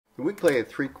we play a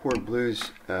 3-chord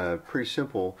blues, pretty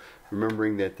simple,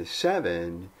 remembering that the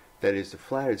 7, that is the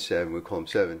flatted 7, we call them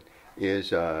 7, is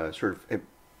sort of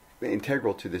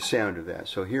integral to the sound of that.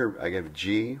 So here I have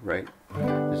G, right?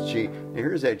 This G, and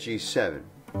here's that G7.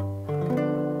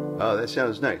 Oh, that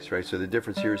sounds nice, right? So the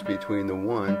difference here is between the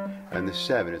 1 and the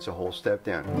 7. It's a whole step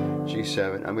down.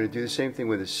 G7. I'm going to do the same thing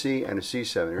with a C and a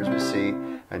C7. Here's my C,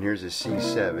 and here's a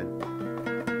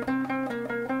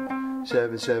C7.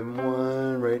 7, 7,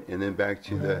 1, right? And then back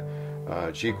to the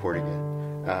G chord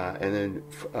again. And then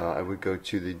I would go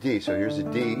to the D. So here's a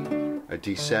D, a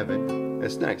D7.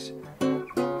 That's nice.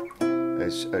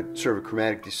 It's a sort of a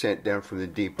chromatic descent down from the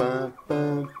D, bum,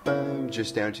 bum, bum,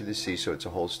 just down to the C. So it's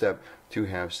a whole step, 2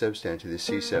 half steps down to the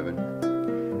C7,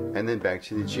 and then back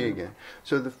to the G again.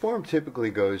 So the form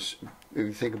typically goes, if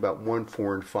you think about 1,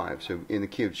 4, and 5. So in the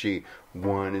key of G,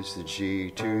 1 is the G,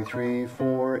 2, 3,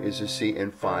 4 is the C,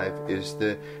 and 5 is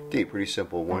the D. Pretty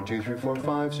simple. 1, 2, 3, 4,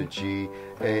 5. So G,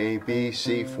 A, B,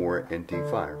 C, 4, and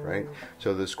D5, right?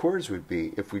 So those chords would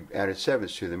be, if we added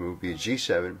 7s to them, it would be a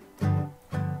G7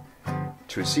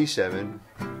 to a C7,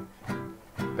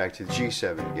 back to the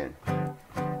G7 again.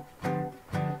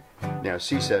 Now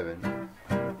C7,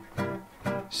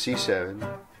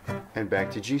 C7, and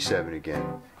back to G7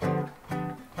 again.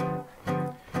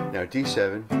 Now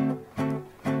D7,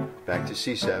 back to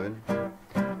C7,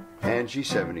 and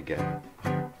G7 again.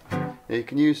 Now you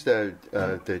can use the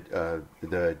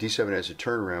D7 as a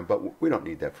turnaround, but we don't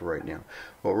need that for right now.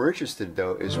 What we're interested in,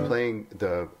 though, is playing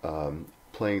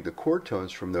the chord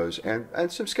tones from those,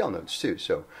 and some scale notes too.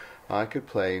 So I could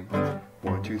play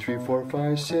 1, 2, 3, 4,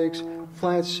 5, 6,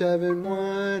 flat 7,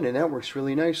 1, and that works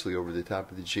really nicely over the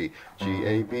top of the G. G,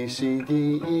 A, B, C,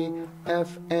 D, E,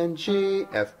 F, and G.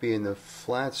 F being the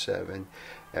flat 7,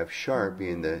 F sharp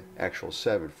being the actual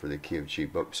 7 for the key of G.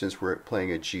 But since we're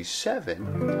playing a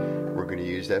G7, we're going to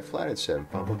use that flatted 7.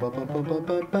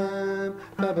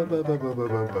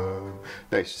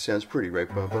 Nice, it sounds pretty, right?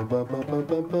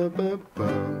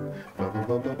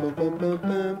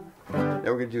 Now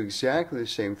we're going to do exactly the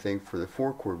same thing for the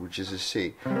 4 chord, which is a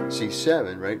C.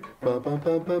 C7, right?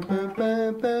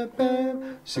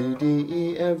 C, D,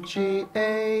 E, F, G,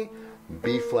 A,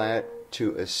 B flat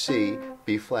to a C,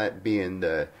 B flat being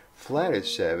the flatted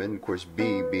 7, of course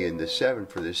B being the 7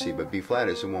 for the C, but B flat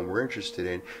is the one we're interested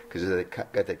in because it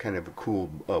got that kind of a cool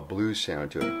blues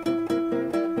sound to it.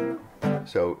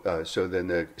 So then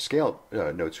the scale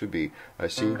notes would be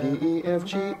C, D, E, F,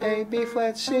 G, A, B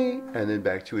flat, C, and then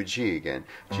back to a G again.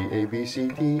 G, A, B, C,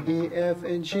 D, E, F,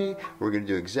 and G. We're going to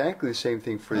do exactly the same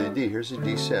thing for the D. Here's a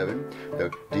D7.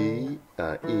 So D,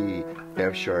 E,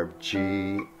 F sharp,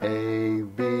 G, A,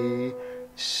 B,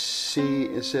 C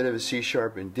instead of a C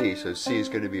sharp and D. So C is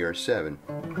going to be our 7.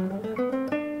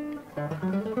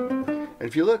 And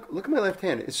if you look at my left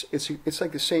hand, it's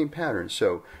like the same pattern.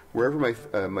 So wherever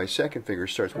my second finger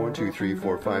starts, 1, 2, 3,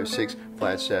 4, 5, 6,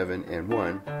 flat 7, and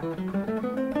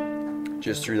 1,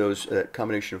 just through those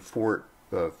combination of four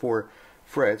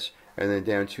frets, and then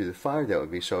down to the 5 that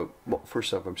would be. So well,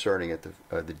 first off, I'm starting at the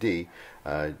D,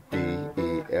 D,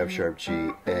 E, F sharp, G,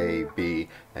 A, B,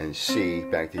 and C,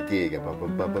 back to D again. Bum,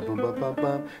 bum, bum, bum, bum, bum,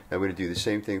 bum. Now we're going to do the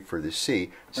same thing for the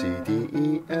C. C, D,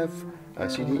 E, F,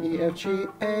 C, D, E, F, G,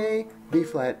 A, B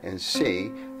flat, and C.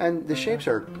 And the shapes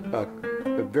are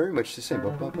very much the same.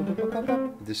 Bum, bum, bum, bum, bum,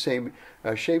 bum. The same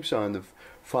shapes on the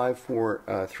 5,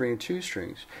 4, 3, and 2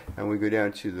 strings. And we go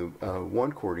down to the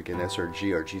 1 chord again. That's our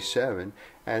G7.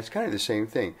 And it's kind of the same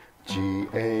thing. G,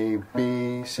 A,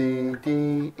 B, C,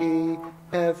 D, E,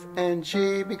 F, and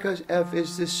G, because F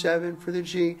is the 7 for the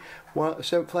G, while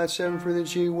flat 7 for the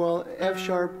G, while F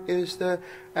sharp is the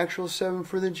actual 7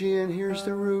 for the G, and here's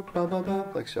the root, bum, bum, bum,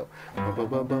 like so. Bum, bum,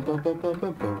 bum, bum, bum, bum, bum,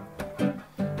 bum, bum.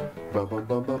 Bum, bum,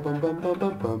 bum, bum, bum, bum, bum,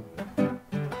 bum, bum.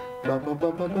 Bum, bum,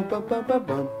 bum, bum, bum, bum, bum, bum,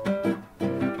 bum.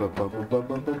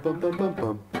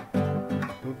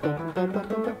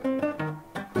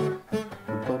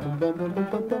 Bum, bum, bum, bum, bum,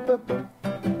 bum, bum, bum, bum.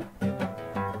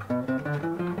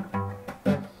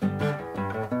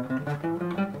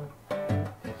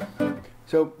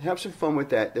 So have some fun with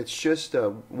that. That's just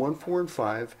 1, 4, and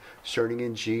 5 starting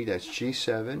in G. That's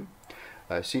G7,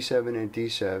 C7, and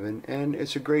D7, and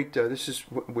it's a great. This is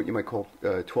what you might call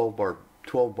 12 bar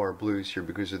blues here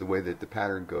because of the way that the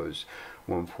pattern goes.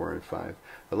 1, 4, and 5.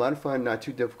 A lot of fun, not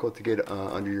too difficult to get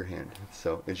under your hand.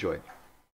 So enjoy.